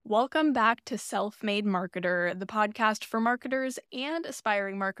Welcome back to Self-Made Marketer, the podcast for marketers and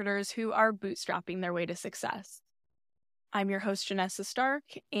aspiring marketers who are bootstrapping their way to success. I'm your host, Janessa Stark,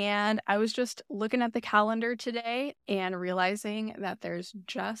 and I was just looking at the calendar today and realizing that there's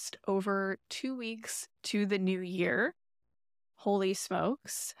just over 2 weeks to the new year. Holy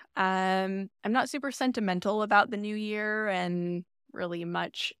smokes. I'm not super sentimental about the new year and really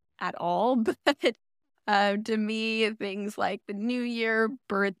much at all, but to me, things like the new year,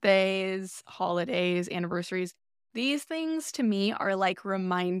 birthdays, holidays, anniversaries, these things to me are like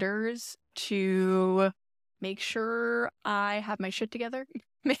reminders to make sure I have my shit together,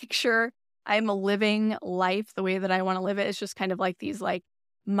 make sure I'm living life the way that I want to live it. It's just kind of like these like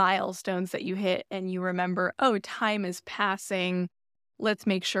milestones that you hit and you remember, oh, time is passing. Let's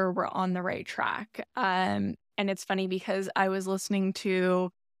make sure we're on the right track. And it's funny because I was listening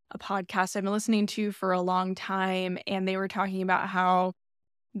to a podcast I've been listening to for a long time, and they were talking about how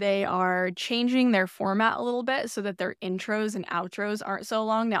they are changing their format a little bit so that their intros and outros aren't so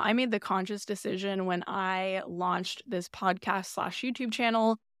long. Now, I made the conscious decision when I launched this podcast / YouTube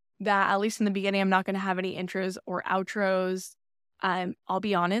channel that at least in the beginning, I'm not going to have any intros or outros. I'll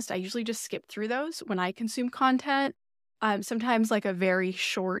be honest, I usually just skip through those when I consume content. Sometimes like a very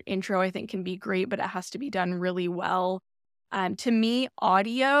short intro I think can be great, but it has to be done really well. To me,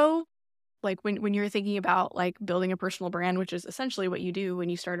 audio, like when you're thinking about like building a personal brand, which is essentially what you do when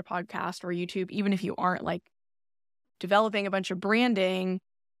you start a podcast or YouTube, even if you aren't like developing a bunch of branding,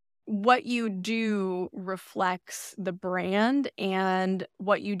 what you do reflects the brand and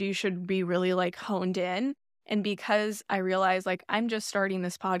what you do should be really like honed in. And because I realize like I'm just starting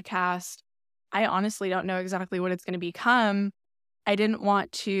this podcast, I honestly don't know exactly what it's going to become. I didn't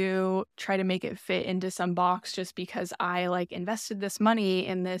want to try to make it fit into some box just because I like invested this money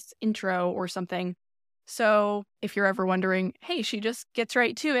in this intro or something. So if you're ever wondering, hey, she just gets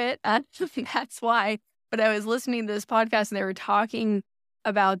right to it, that's why. But I was listening to this podcast and they were talking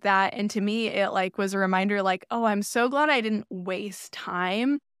about that. And to me, it like was a reminder like, oh, I'm so glad I didn't waste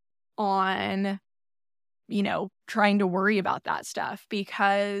time on, trying to worry about that stuff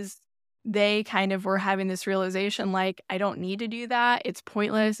because they kind of were having this realization like, I don't need to do that. It's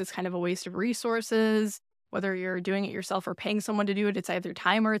pointless. It's kind of a waste of resources. Whether you're doing it yourself or paying someone to do it, it's either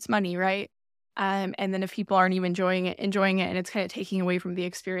time or it's money, right? And then if people aren't even enjoying it and it's kind of taking away from the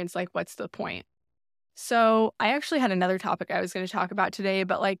experience, like what's the point? So I actually had another topic I was going to talk about today,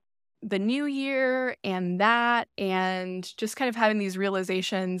 but like the new year and that, and just kind of having these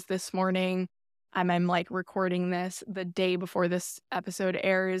realizations this morning. I'm like recording this the day before this episode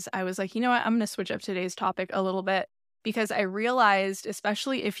airs. I was like, you know what? I'm going to switch up today's topic a little bit because I realized,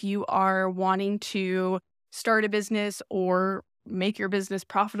 especially if you are wanting to start a business or make your business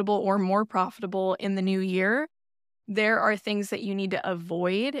profitable or more profitable in the new year, there are things that you need to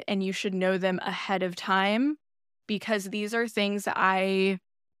avoid and you should know them ahead of time because these are things that I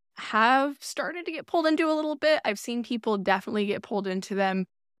have started to get pulled into a little bit. I've seen people definitely get pulled into them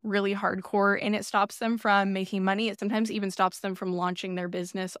really hardcore, and it stops them from making money. It sometimes even stops them from launching their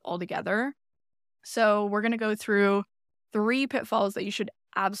business altogether. So we're going to go through 3 pitfalls that you should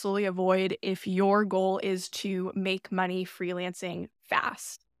absolutely avoid if your goal is to make money freelancing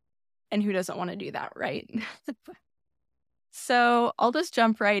fast. And who doesn't want to do that, right? So I'll just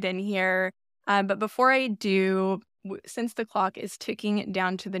jump right in here. But before I do, since the clock is ticking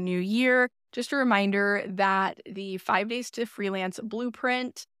down to the new year, just a reminder that the 5 Days to Freelance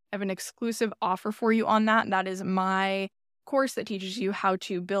Blueprint, I have an exclusive offer for you on that. That is my course that teaches you how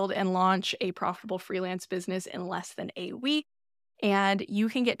to build and launch a profitable freelance business in less than a week. And you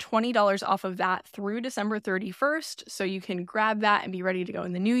can get $20 off of that through December 31st. So you can grab that and be ready to go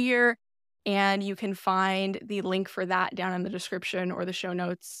in the new year. And you can find the link for that down in the description or the show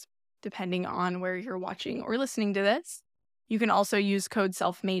notes, depending on where you're watching or listening to this. You can also use code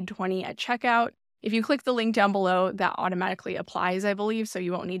SELFMADE20 at checkout. If you click the link down below, that automatically applies, I believe, so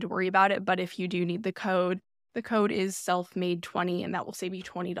you won't need to worry about it. But if you do need the code is SELFMADE20, and that will save you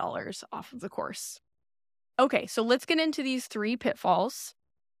 $20 off of the course. Okay, so let's get into these 3 pitfalls.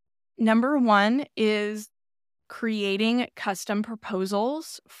 Number 1 is creating custom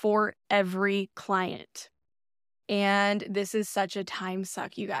proposals for every client. And this is such a time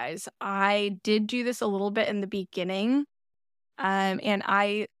suck, you guys. I did do this a little bit in the beginning. And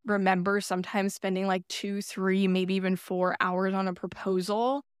I remember sometimes spending like 2, 3, maybe even 4 hours on a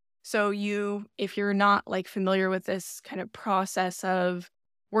proposal. So if you're not like familiar with this kind of process of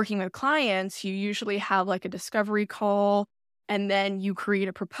working with clients, you usually have like a discovery call and then you create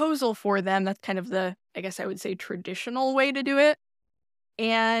a proposal for them. That's kind of the, I guess I would say, traditional way to do it.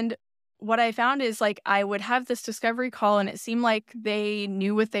 And what I found is like I would have this discovery call and it seemed like they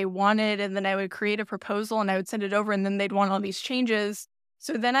knew what they wanted, and then I would create a proposal and I would send it over and then they'd want all these changes.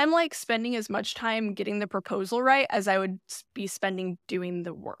 So then I'm like spending as much time getting the proposal right as I would be spending doing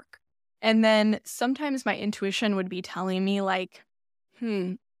the work. And then sometimes my intuition would be telling me like,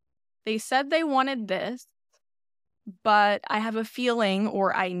 they said they wanted this, but I have a feeling,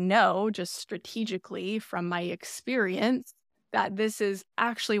 or I know just strategically from my experience, that this is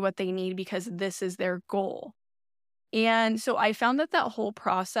actually what they need because this is their goal. And so I found that whole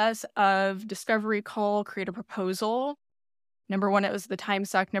process of discovery call, create a proposal, number one, it was the time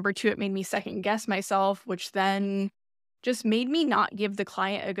suck. Number two, it made me second guess myself, which then just made me not give the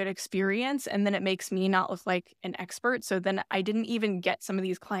client a good experience. And then it makes me not look like an expert. So then I didn't even get some of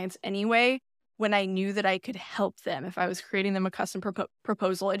these clients anyway when I knew that I could help them. If I was creating them a custom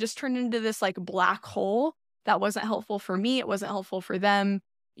proposal, it just turned into this like black hole that wasn't helpful for me. It wasn't helpful for them.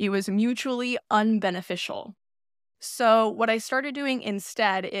 It was mutually unbeneficial. So what I started doing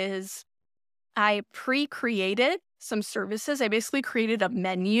instead is I pre-created some services. I basically created a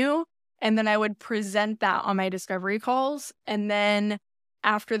menu, and then I would present that on my discovery calls. And then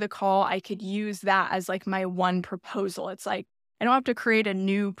after the call, I could use that as like my one proposal. It's like, I don't have to create a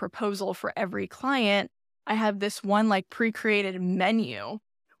new proposal for every client. I have this one like pre-created menu,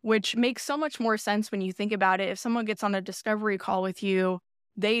 which makes so much more sense when you think about it. If someone gets on a discovery call with you,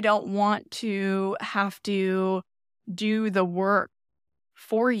 they don't want to have to do the work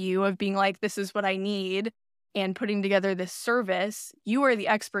for you of being like, this is what I need, and putting together this service. You are the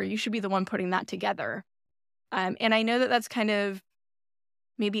expert. You should be the one putting that together. And I know that that's kind of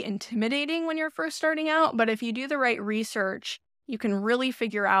maybe intimidating when you're first starting out, but if you do the right research, you can really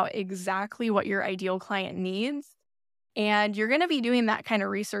figure out exactly what your ideal client needs. And you're going to be doing that kind of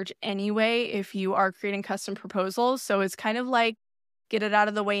research anyway if you are creating custom proposals. So it's kind of like, get it out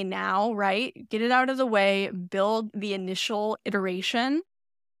of the way now, right? Get it out of the way, build the initial iteration.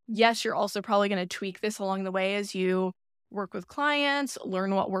 Yes, you're also probably going to tweak this along the way as you work with clients,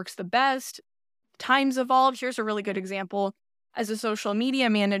 learn what works the best. Times evolve. Here's a really good example. As a social media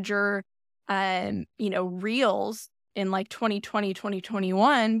manager, Reels in like 2020,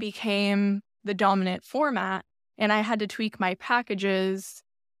 2021 became the dominant format. And I had to tweak my packages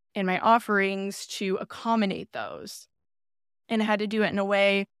and my offerings to accommodate those. And I had to do it in a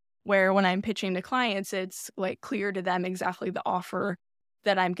way where when I'm pitching to clients, it's like clear to them exactly the offer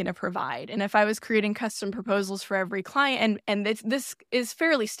that I'm going to provide. And if I was creating custom proposals for every client, and this is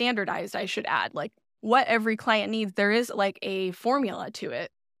fairly standardized, I should add, like what every client needs, there is like a formula to it.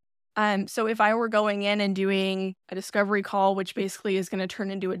 So if I were going in and doing a discovery call, which basically is going to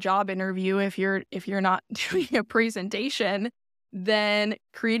turn into a job interview if you're not doing a presentation, then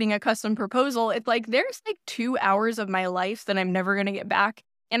creating a custom proposal, it's like there's like 2 hours of my life that I'm never going to get back.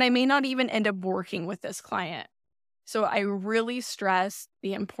 And I may not even end up working with this client. So I really stress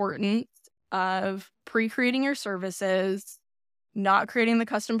the importance of pre-creating your services, not creating the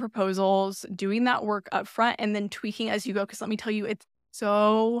custom proposals, doing that work up front, and then tweaking as you go. Because let me tell you, it's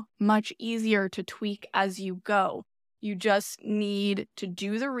so much easier to tweak as you go. You just need to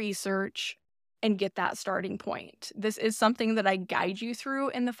do the research and get that starting point. This is something that I guide you through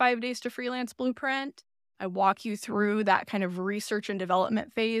in the 5 Days to Freelance Blueprint. I walk you through that kind of research and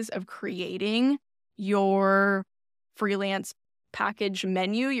development phase of creating your freelance package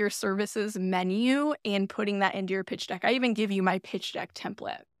menu, your services menu, and putting that into your pitch deck. I even give you my pitch deck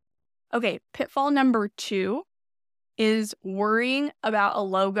template. Okay, pitfall number 2 is worrying about a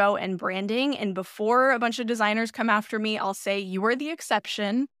logo and branding. And before a bunch of designers come after me, I'll say you are the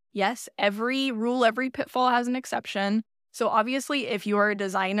exception. Yes, every rule, every pitfall has an exception. So obviously, if you are a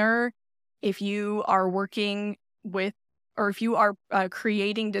designer, if you are working with, or if you are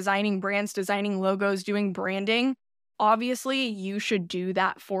creating, designing brands, designing logos, doing branding, obviously you should do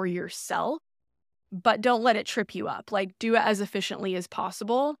that for yourself, but don't let it trip you up. Like, do it as efficiently as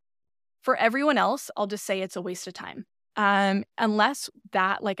possible. For everyone else, I'll just say it's a waste of time. Unless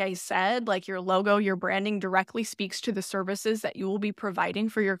that, like I said, like your logo, your branding directly speaks to the services that you will be providing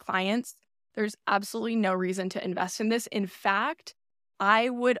for your clients, there's absolutely no reason to invest in this. In fact, I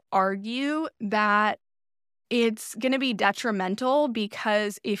would argue that it's going to be detrimental,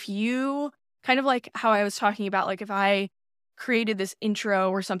 because if you, kind of like how I was talking about, like if I created this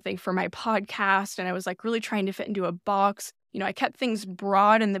intro or something for my podcast and I was like really trying to fit into a box, I kept things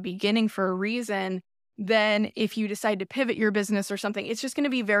broad in the beginning for a reason. Then if you decide to pivot your business or something, it's just going to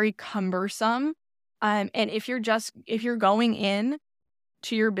be very cumbersome. And if you're going in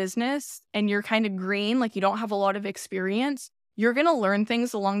to your business and you're kind of green, like you don't have a lot of experience, you're going to learn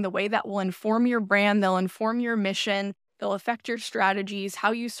things along the way that will inform your brand. They'll inform your mission. They'll affect your strategies,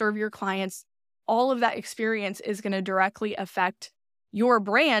 how you serve your clients. All of that experience is going to directly affect your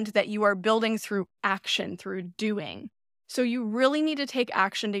brand that you are building through action, through doing. So you really need to take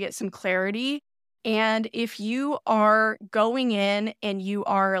action to get some clarity. And if you are going in and you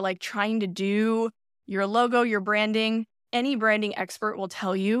are like trying to do your logo, your branding, any branding expert will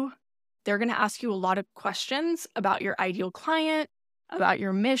tell you they're going to ask you a lot of questions about your ideal client, about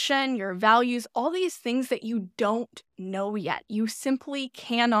your mission, your values, all these things that you don't know yet. You simply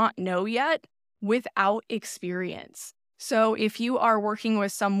cannot know yet without experience. So if you are working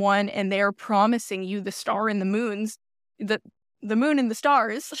with someone and they're promising you the star and the moons, the moon and the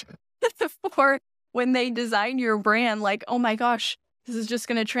stars for when they design your brand, like, oh my gosh, this is just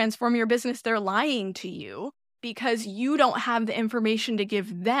going to transform your business, they're lying to you because you don't have the information to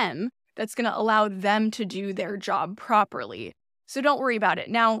give them that's going to allow them to do their job properly. So don't worry about it.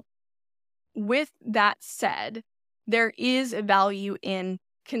 Now, with that said, there is a value in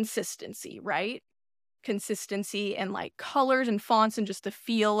consistency, right? Consistency in like colors and fonts and just the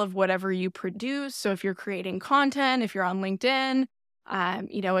feel of whatever you produce. So if you're creating content, if you're on LinkedIn,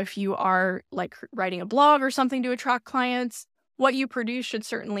 if you are like writing a blog or something to attract clients, what you produce should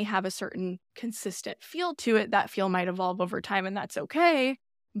certainly have a certain consistent feel to it. That feel might evolve over time, and that's okay.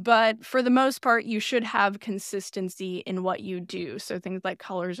 But for the most part, you should have consistency in what you do. So things like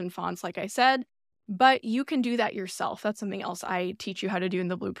colors and fonts, like I said, but you can do that yourself. That's something else I teach you how to do in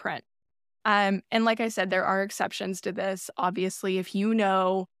the blueprint. And like I said, there are exceptions to this. Obviously, if you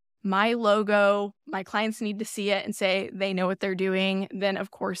know my logo, my clients need to see it and say they know what they're doing, then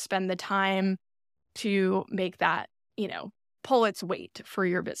of course, spend the time to make that, pull its weight for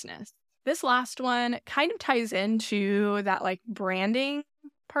your business. This last one kind of ties into that like branding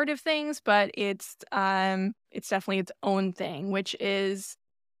part of things, but it's definitely its own thing, which is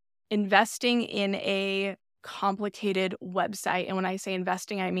investing in a complicated website. And when I say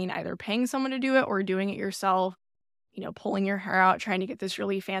investing, I mean either paying someone to do it or doing it yourself, pulling your hair out, trying to get this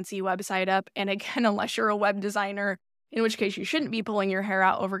really fancy website up. And again, unless you're a web designer, in which case you shouldn't be pulling your hair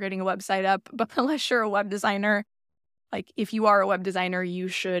out over getting a website up. But unless you're a web designer, like if you are a web designer, you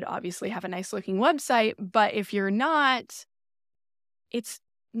should obviously have a nice looking website. But if you're not, it's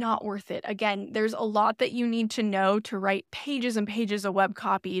not worth it. Again, there's a lot that you need to know to write pages and pages of web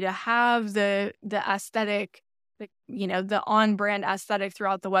copy, to have the aesthetic, the on-brand aesthetic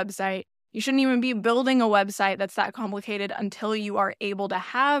throughout the website. You shouldn't even be building a website that's that complicated until you are able to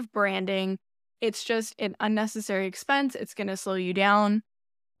have branding. It's just an unnecessary expense. It's going to slow you down,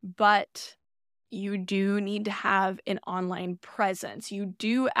 but you do need to have an online presence. You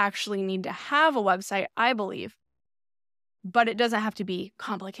do actually need to have a website, I believe. But it doesn't have to be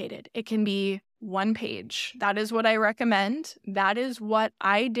complicated. It can be one page. That is what I recommend. That is what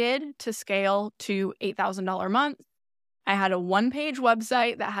I did to scale to $8,000 a month. I had a one-page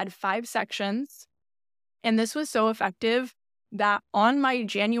website that had 5 sections. And this was so effective that on my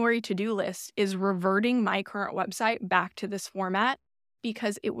January to-do list is reverting my current website back to this format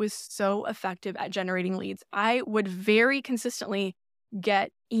because it was so effective at generating leads. I would very consistently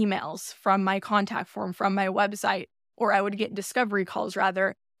get emails from my contact form, from my website, or I would get discovery calls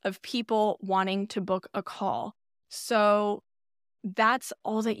rather of people wanting to book a call. So that's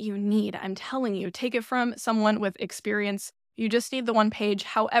all that you need. I'm telling you, take it from someone with experience. You just need the one page.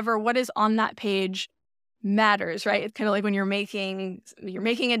 However, what is on that page matters, right? It's kind of like when you're making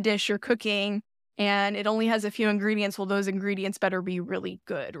a dish, you're cooking, and it only has a few ingredients. Well, those ingredients better be really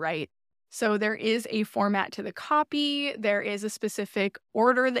good, right? So there is a format to the copy. There is a specific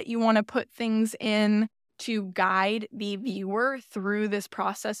order that you want to put things in to guide the viewer through this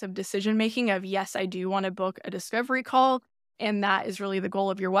process of decision-making of, yes, I do want to book a discovery call. And that is really the goal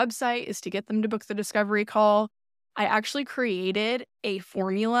of your website, is to get them to book the discovery call. I actually created a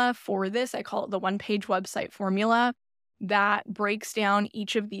formula for this. I call it the one-page website formula that breaks down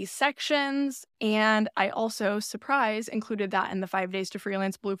each of these sections. And I also, surprise, included that in the 5 Days to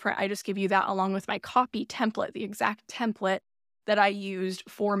Freelance Blueprint. I just give you that along with my copy template, the exact template that I used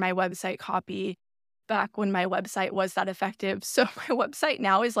for my website copy back when my website was that effective. So my website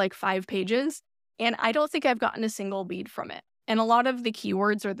now is like 5 pages, and I don't think I've gotten a single lead from it. And a lot of the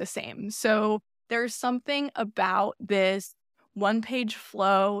keywords are the same. So there's something about this one-page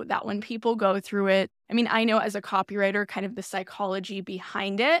flow that when people go through it, I mean, I know as a copywriter kind of the psychology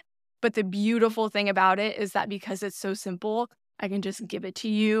behind it, but the beautiful thing about it is that because it's so simple, I can just give it to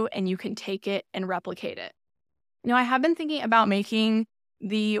you and you can take it and replicate it. Now, I have been thinking about making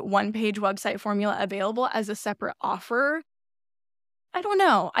the one-page website formula available as a separate offer. I don't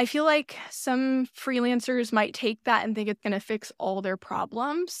know. I feel like some freelancers might take that and think it's going to fix all their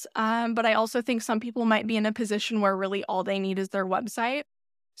problems. But I also think some people might be in a position where really all they need is their website.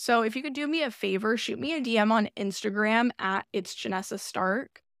 So if you could do me a favor, shoot me a DM on Instagram at It's Janessa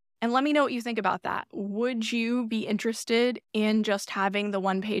Stark and let me know what you think about that. Would you be interested in just having the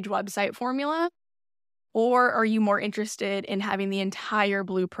one-page website formula? Or are you more interested in having the entire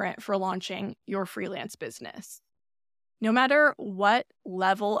blueprint for launching your freelance business? No matter what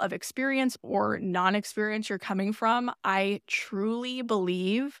level of experience or non-experience you're coming from, I truly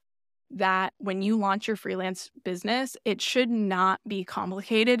believe that when you launch your freelance business, it should not be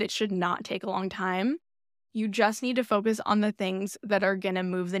complicated. It should not take a long time. You just need to focus on the things that are going to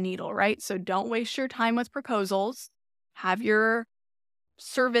move the needle, right? So don't waste your time with proposals. Have your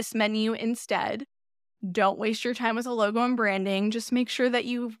service menu instead. Don't waste your time with a logo and branding. Just make sure that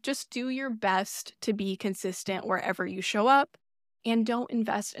you just do your best to be consistent wherever you show up. And don't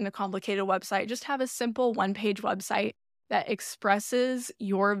invest in a complicated website. Just have a simple one-page website that expresses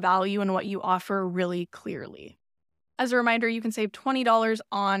your value and what you offer really clearly. As a reminder, you can save $20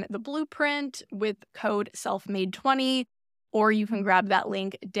 on the blueprint with code SELFMADE20, or you can grab that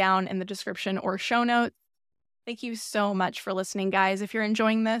link down in the description or show notes. Thank you so much for listening, guys. If you're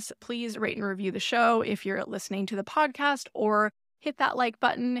enjoying this, please rate and review the show if you're listening to the podcast, or hit that like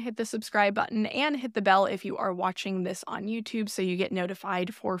button, hit the subscribe button, and hit the bell if you are watching this on YouTube so you get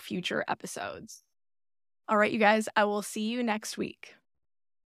notified for future episodes. All right, you guys, I will see you next week.